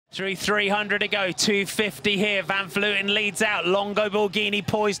300 to go, 250 here. Van Vleuten leads out. Longo Borghini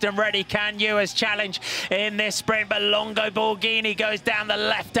poised and ready. Can Ewers challenge in this sprint? But Longo Borghini goes down the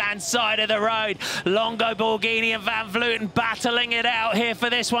left-hand side of the road. Longo Borghini and Van Vleuten battling it out here for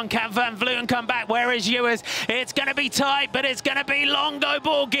this one. Can Van Vleuten come back? Where is Ewers? It's going to be tight, but it's going to be Longo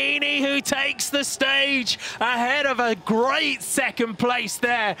Borghini who takes the stage ahead of a great second place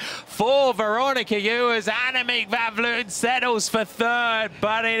there for Veronica Ewers. Annemiek van Vleuten settles for third,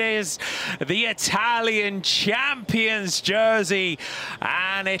 but it is the Italian champions jersey,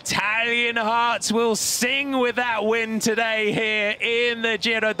 and Italian hearts will sing with that win today here in the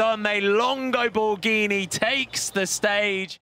Giro Donne. Longo Borghini takes the stage.